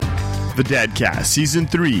The Dadcast, Season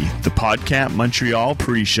 3, the Podcast Montreal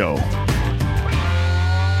pre-show.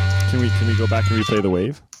 Can we go back and replay the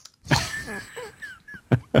wave?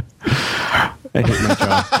 I hate my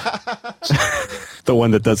job. The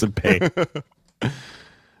one that doesn't pay.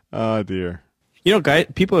 Oh, dear. You know, guys,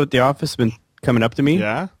 people at the office have been coming up to me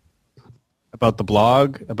Yeah? about the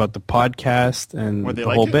blog, about the podcast, and Or they the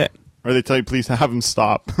like whole it? bit. Or they tell you, please have him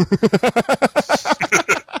stop.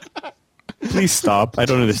 Please stop. I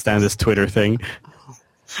don't understand this Twitter thing.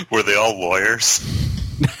 Were they all lawyers?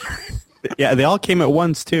 Yeah, they all came at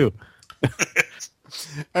once, too.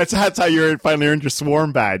 That's how you finally earned your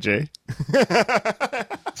swarm badge, eh?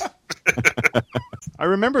 I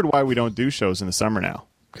remembered why we don't do shows in the summer now.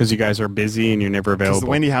 Because you guys are busy and you're never Because available.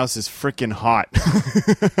 the Wendy house is freaking hot.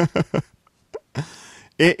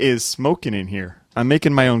 It is smoking in here. I'm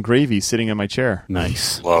making my own gravy sitting in my chair.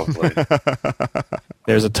 Nice. Lovely.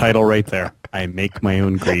 There's a title right there. I make my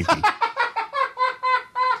own gravy.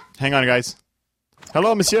 Hang on, guys.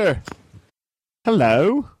 Hello, monsieur.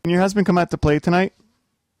 Hello. Can your husband come out to play tonight?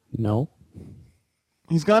 No.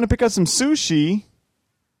 He's gone to pick up some sushi.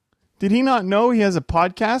 Did he not know he has a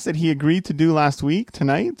podcast that he agreed to do last week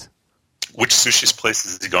tonight? Which sushi's place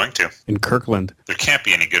is he going to? In Kirkland. There can't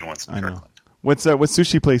be any good ones in I know. Kirkland. What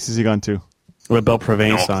sushi place has he gone to? The Belle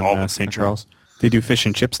Province No, all on the- St. Charles. They do fish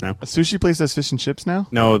and chips now. A sushi place does fish and chips now?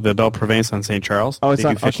 No, the Belle Province on St. Charles. Oh, it's They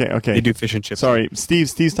not. do fish- Okay. They do fish and chips. Sorry,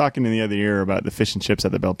 Steve's talking in the other ear about the fish and chips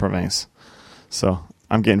at the Belle Province. So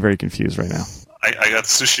I'm getting very confused right now. I got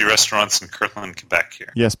sushi restaurants in Kirkland, Quebec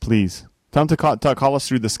here. Yes, please. Tell him to call us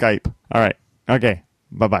through the Skype. All right. Okay.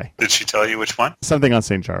 Bye-bye. Did she tell you which one? Something on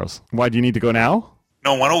St. Charles. Why do you need to go now?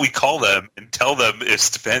 No, why don't we call them and tell them if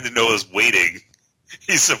Stefano is waiting,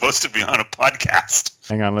 he's supposed to be on a podcast.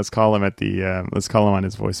 Hang on. Let's call him let's call him on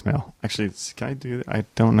his voicemail. Actually, can I do that? I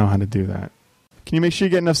don't know how to do that. Can you make sure you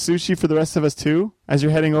get enough sushi for the rest of us too, as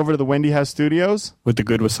you're heading over to the Wendy House Studios? With the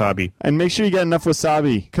good wasabi. And make sure you get enough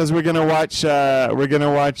wasabi, because we're gonna watch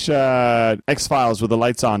X-Files with the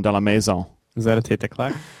lights on dans la maison. Is that a Tete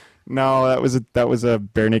Clack? No, that was a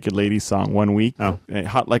Bare Naked Ladies song. 1 week. Oh.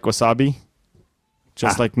 Hot like wasabi,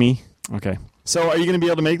 just like me. Okay. So, are you gonna be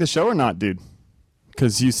able to make the show or not, dude?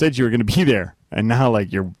 Because you said you were gonna be there, and now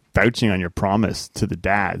you're vouching on your promise to the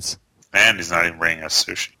dads. And he's not even bringing us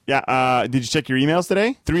sushi. Yeah. Did you check your emails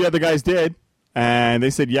today? 3 other guys did, and they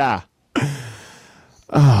said yeah.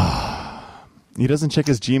 He doesn't check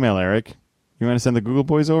his Gmail, Eric. You want to send the Google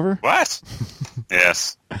boys over? What?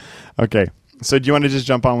 Yes. Okay. So do you want to just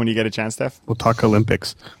jump on when you get a chance, Steph? We'll talk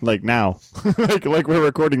Olympics. Like now. like we're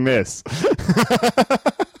recording this.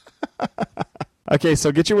 Okay,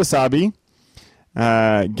 so get your wasabi.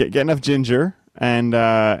 Get enough ginger.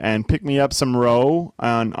 And pick me up some roe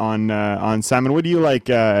on salmon. What do you like,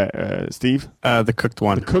 Steve? The cooked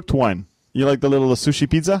one. The cooked one. You like the little sushi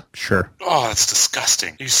pizza? Sure. Oh, that's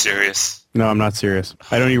disgusting. Are you serious? No, I'm not serious.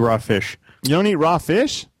 I don't eat raw fish. You don't eat raw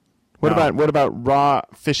fish? What No. about raw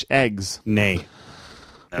fish eggs? Nay.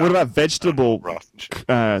 No. What about vegetable Raw fish.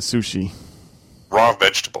 sushi? Raw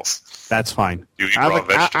vegetables. That's fine. You eat raw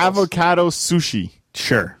vegetables? Avocado sushi.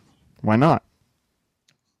 Sure. Why not?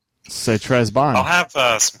 C'est très bon. I'll have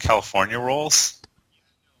some California rolls.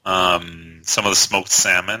 Some of the smoked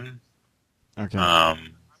salmon. Okay.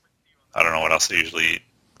 I don't know what else I usually eat.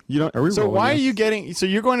 You don't. Are we So rolling why are yet? you getting? So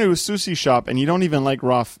you're going to a sushi shop and you don't even like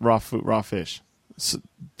raw fish. So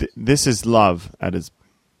this is love at its.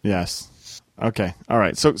 Yes. Okay. All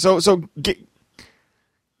right. So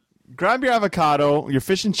grab your avocado, your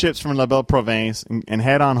fish and chips from La Belle Province, and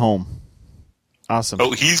head on home. Awesome.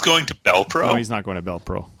 Oh, he's going to Belpro? No, he's not going to Belle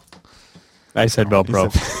Pro. I said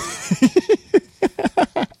Velcro.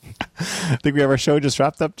 I think we have our show just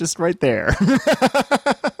wrapped up just right there.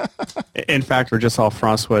 In fact, we're just all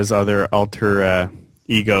Francois' other alter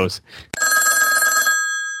egos.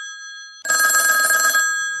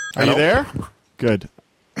 Are you there? Good.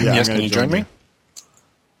 Yeah, Yes, I'm can gonna you join me?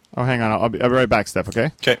 Oh, hang on. I'll be right back, Steph, okay?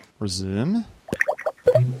 Okay. Resume.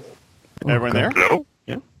 Everyone there? Hello?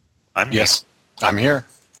 Yeah. I'm Yes, I'm here.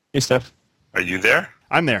 Hey, Steph. Are you there?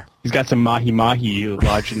 I'm there. He's got some mahi-mahi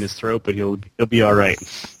lodged in his throat, but he'll be all right.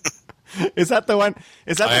 Is that the one?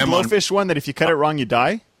 Is that I the am on- blowfish one that if you cut it wrong, you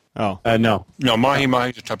die? Oh. No. No, mahi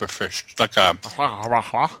is a type of fish. It's like a...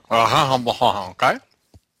 Okay.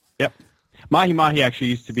 Yep. Mahi-mahi actually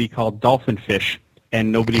used to be called dolphin fish,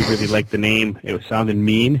 and nobody really liked the name. It sounded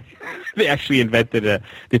mean. They actually invented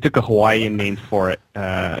they took a Hawaiian name for it,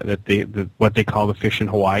 what they call the fish in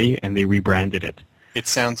Hawaii, and they rebranded it. It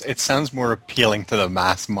sounds more appealing to the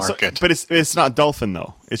mass market. But it's not dolphin,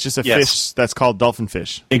 though. It's just a Yes. fish that's called dolphin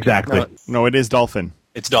fish. Exactly. No. No, it is dolphin.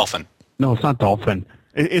 It's dolphin. No, it's not dolphin.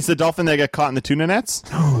 It's the dolphin that got caught in the tuna nets?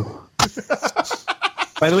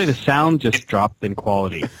 By the way, the sound just dropped in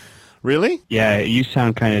quality. Really? Yeah, you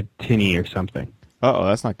sound kind of tinny or something. Uh-oh,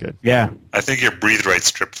 that's not good. Yeah. I think your breathe right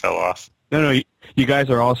strip fell off. No, you guys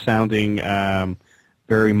are all sounding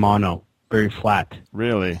very mono, very flat.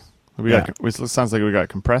 Really? Yeah. It sounds like we got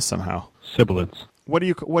compressed somehow. Sibilance. Are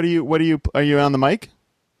you on the mic?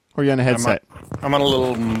 Or are you on a headset? I'm on a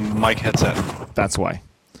little mic headset. That's why.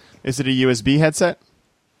 Is it a USB headset?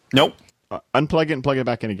 Nope. Unplug it and plug it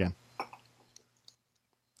back in again.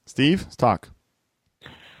 Steve, talk.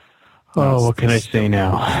 Oh, what can I say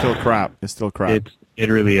now? Still crap. It's still crap. It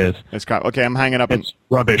really is. It's crap. OK, I'm hanging up. It's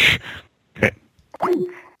rubbish. Okay.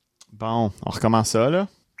 Bon, on recommence ça, là.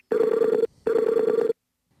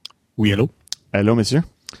 Oui, hello? Hello, monsieur.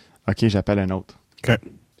 OK, j'appelle un autre. Okay.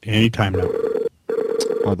 Anytime now.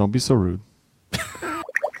 Oh, don't be so rude.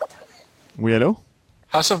 Oui, hello?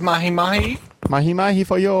 House of Mahi Mahi? Mahi mahi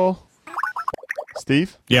for you.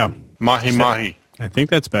 Steve? Yeah. Mahi Mahi. I think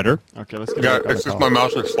that's better. Okay, let's get Yeah, back on it's the just call. my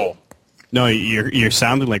mouth is full. No, you're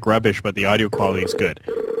sounding like rubbish, but the audio quality is good.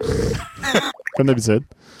 Comme d'habitude.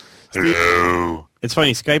 Hello. It's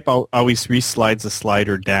funny, Skype always reslides the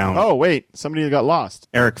slider down. Oh, wait. Somebody got lost.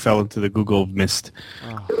 Eric fell into the Google mist.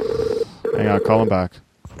 Hang on, call him back.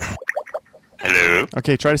 Hello.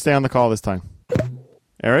 Okay, try to stay on the call this time.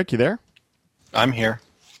 Eric, you there? I'm here.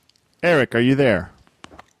 Eric, are you there?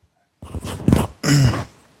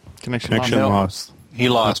 Connection Connection No. lost. He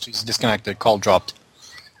lost. He's disconnected. Call dropped.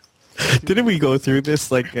 Didn't we go through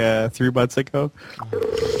this like 3 months ago?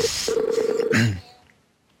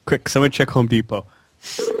 Quick, someone check Home Depot.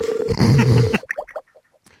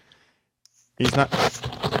 He's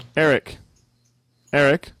not. Eric.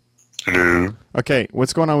 Eric. Hello. Okay,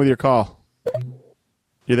 what's going on with your call?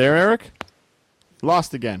 You there, Eric?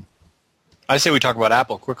 Lost again. I say we talk about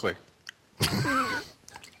Apple quickly. I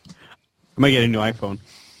might get a new iPhone.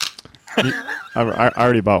 I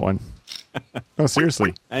already bought one. No,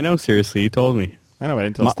 seriously. I know, seriously, you told me. I know, I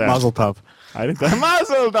didn't tell Steph. Mazel tov. I didn't tell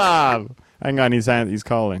Mazel tov! Hang on, he's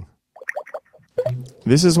calling.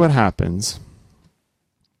 This is what happens.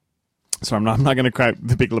 So I'm not going to cry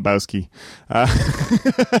the Big Lebowski.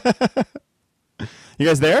 You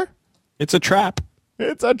guys there? It's a trap.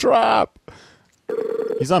 It's a trap.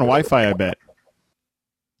 He's on Wi-Fi, I bet.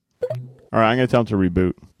 All right, I'm going to tell him to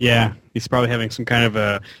reboot. Yeah, he's probably having some kind of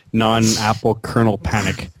a non-Apple kernel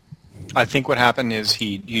panic. I think what happened is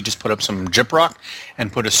he just put up some gyprock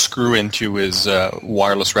and put a screw into his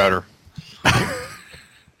wireless router.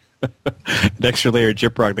 An extra layer of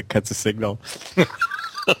gyprock that cuts the signal.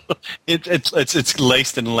 It's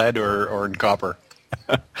laced in lead or in copper.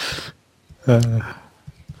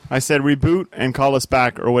 I said reboot and call us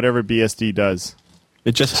back or whatever BSD does.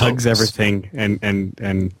 It just hugs everything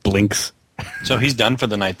and blinks. So he's done for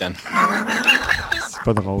the night then.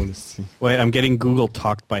 For the whole ici. Wait, I'm getting Google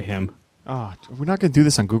talked by him. Oh, we're not going to do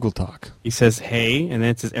this on Google Talk. He says, hey, and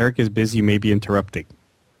then it says, Eric is busy, you may be interrupting.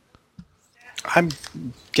 I'm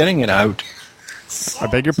getting it out. I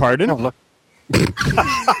beg your pardon? Oh, look.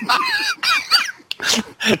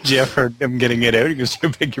 Jeff heard him getting it out. He goes, I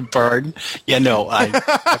beg your pardon. Yeah, no,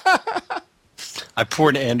 I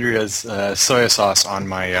poured Andrea's soy sauce on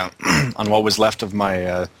my on what was left of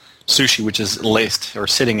my sushi, which is laced or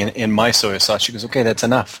sitting in my soy sauce. She goes, okay, that's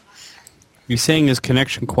enough. You're saying his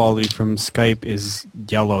connection quality from Skype is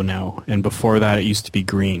yellow now, and before that it used to be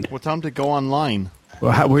green. Well, tell him to go online.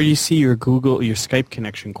 Well, where do you see your Skype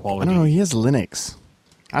connection I quality? don't know. He has Linux.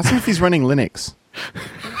 Ask him if he's running Linux.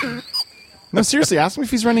 No, seriously, ask him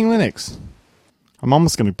if he's running Linux. I'm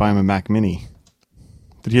almost going to buy him a Mac Mini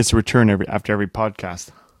that he has to return after every podcast.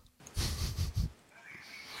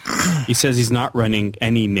 He says he's not running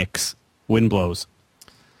any Nix. Wind blows.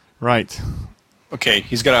 Right. Okay,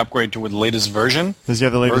 he's got to upgrade to the latest version. Does he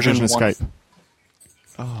have the latest version of one. Skype?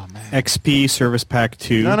 Oh, man. XP Service Pack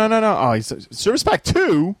 2. No. Oh, he's Service Pack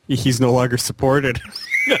 2? He's no longer supported.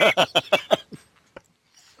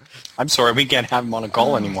 I'm sorry, we can't have him on a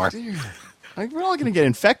call anymore. We're all going to get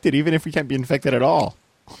infected, even if we can't be infected at all.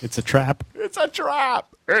 It's a trap. It's a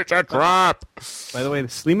trap. It's a trap. By the way, the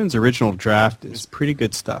Sleeman's original draft is pretty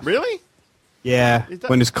good stuff. Really? Yeah. Is that-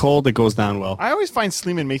 When it's cold, it goes down well. I always find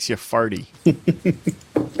Sleeman makes you farty.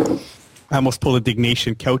 I almost pulled a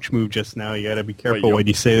Dignation couch move just now. You got to be careful you- when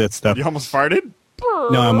you say that stuff. You almost farted?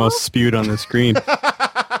 No, I almost spewed on the screen.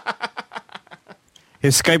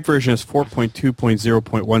 His Skype version is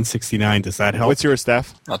 4.2.0.169. Does that help? What's yours,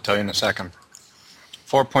 Steph? I'll tell you in a second.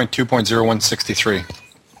 4.2.0163.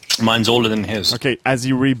 Mine's older than his. Okay, as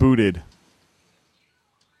you rebooted.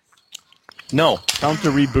 No. Tell him to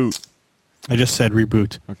reboot. I just said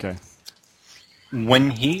reboot. Okay.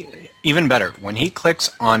 even better, when he clicks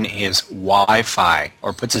on his Wi-Fi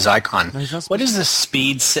or puts his icon, he's not what is the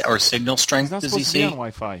speed or signal strength It's not does he supposed to be on see?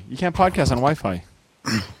 Wi-Fi. You can't podcast on Wi-Fi.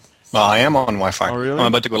 Well, I am on Wi-Fi. Oh, really? I'm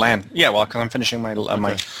about to go land. Yeah, well, 'cause I'm finishing my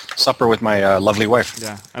my supper with my lovely wife.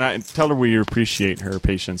 Yeah, and I tell her we appreciate her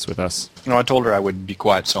patience with us. You know, I told her I would be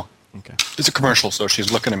quiet, so Okay. it's a commercial. So she's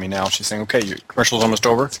looking at me now. She's saying, "Okay, your commercial's almost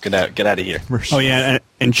over. Get out of here." Oh yeah,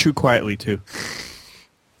 and chew quietly too.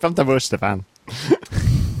 From the bush, Stefan.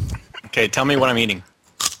 Okay, tell me what I'm eating.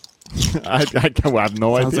 I have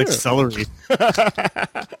no Sounds idea. like celery.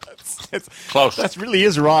 Close. That really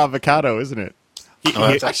is raw avocado, isn't it?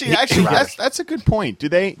 that's Actually, that's a good point. Do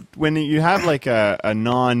they, when you have like a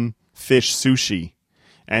non-fish sushi,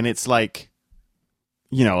 and it's like,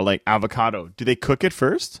 like avocado, do they cook it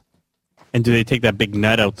first? And do they take that big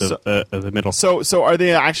nut out the middle? So are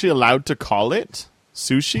they actually allowed to call it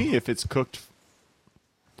sushi if it's cooked?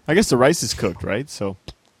 I guess the rice is cooked, right? So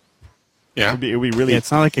Yeah. it'd be really Yeah,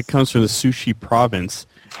 it's not like it comes from the sushi province.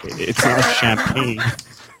 It's not like champagne.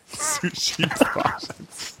 sushi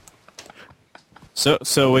province.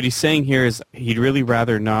 So what he's saying here is he'd really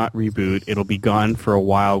rather not reboot. It'll be gone for a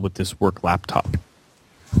while with this work laptop.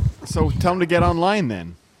 So tell him to get online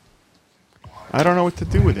then. I don't know what to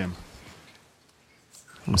do with him.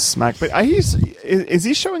 I'm smack. But is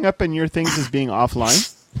he showing up in your things as being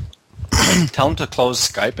offline? Tell him to close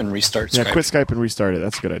Skype and restart Skype. Yeah, quit Skype and restart it.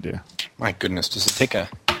 That's a good idea. My goodness, does it take a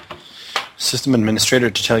system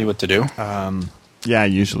administrator to tell you what to do? Yeah,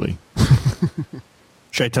 usually.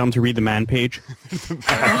 Should I tell him to read the man page?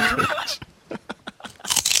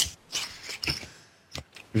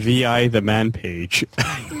 VI the man page.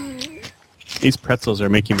 These pretzels are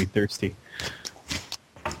making me thirsty.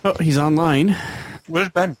 Oh, he's online. Where's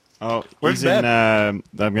Ben? Oh, Where's he's in. I'm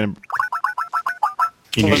gonna.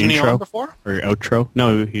 In your Wasn't he on intro before? or your outro?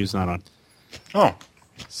 No, he's not on. Oh,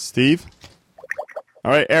 Steve.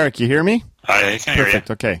 All right, Eric, you hear me? I can hear you.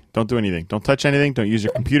 Perfect. Okay, don't do anything. Don't touch anything. Don't use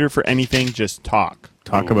your computer for anything. Just talk.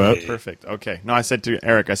 Talk about. Perfect. Okay. No, I said to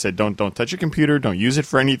Eric, I said, don't touch your computer. Don't use it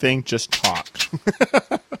for anything. Just talk.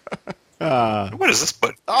 What is this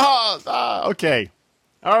button? Okay.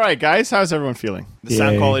 All right, guys. How's everyone feeling? The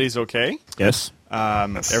sound Yay. quality is okay. Yes.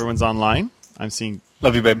 Everyone's online. I'm seeing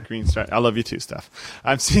love you, babe. green stat. I love you too, Steph.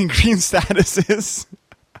 I'm seeing green statuses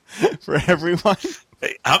for everyone.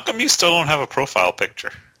 Hey, how come you still don't have a profile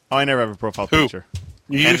picture? Oh, I never have a profile Who? picture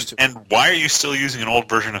You used to. And why are you still using an old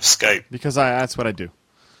version of Skype? because that's what I do.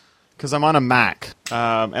 Because I'm on a Mac,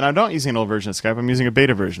 and I'm not using an old version of Skype. I'm using a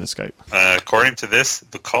beta version of Skype. According to this,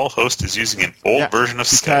 the call host is using an old Yeah, version of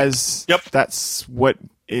Skype. because Yep. that's what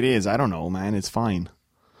it is. I don't know, man. It's fine.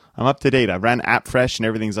 I'm up to date. I ran AppFresh and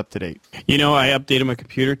everything's up to date. You know, I updated my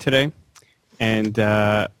computer today, and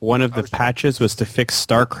one of the patches was to fix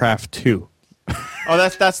StarCraft 2. Oh,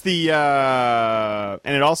 that's the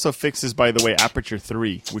and it also fixes, by the way, Aperture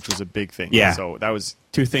 3, which was a big thing. Yeah. So that was.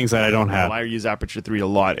 Two things that I don't have. Well, I use Aperture 3 a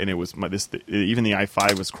lot, and it was even the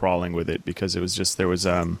i5 was crawling with it because it was just there was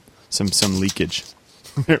some leakage.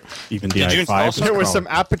 Even the Did you i5. install There was some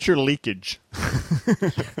Aperture leakage.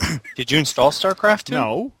 Did you install StarCraft 2?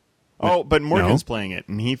 No. Oh, but Morgan's No. playing it,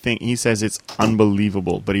 and he says it's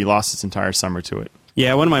unbelievable, but he lost his entire summer to it.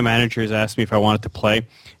 Yeah, one of my managers asked me if I wanted to play, and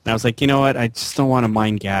I was like, you know what? I just don't want to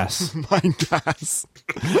mine gas. Mine gas.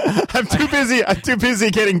 I'm too busy. I'm too busy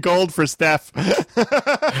getting gold for Steph.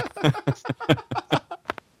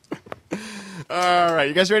 All right,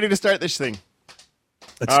 you guys ready to start this thing?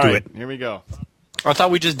 Let's All do right, it. Here we go. I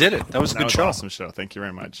thought we just did it. That was a That good was show. an awesome show. Thank you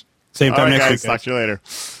very much. Same All time right, next guys. week. Talk to you later.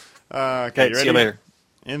 Okay, you see you ready? later.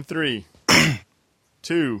 In 3,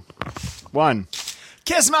 2, 1.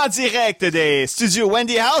 Quasiment direct des Studios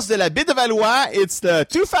Wendy House de la Baie de Valois. It's the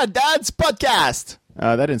Two Fat Dads podcast.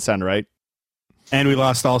 That didn't sound right. And we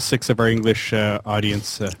lost all 6 of our English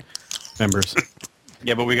audience members.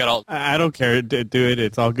 Yeah, but we got all. I don't care. Do it.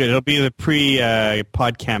 It's all good. It'll be the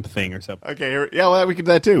pre-PodCamp thing or something. Okay, yeah, well, we can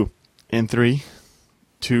do that too. In 3,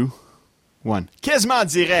 2, 1.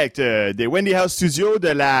 Quasiment direct des Wendy House Studios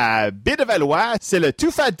de la Baie de Valois, c'est le Two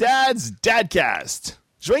Fat Dads Dadcast.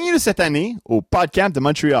 Joignez-nous cette année au PodCamp de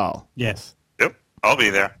Montréal. Yes. Yep, I'll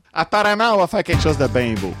be there. Apparemment, on va faire quelque chose de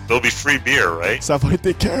bien beau. There'll be free beer, right? Ça va être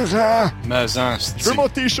écœurant. Mais, Je veux mon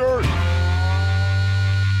t-shirt.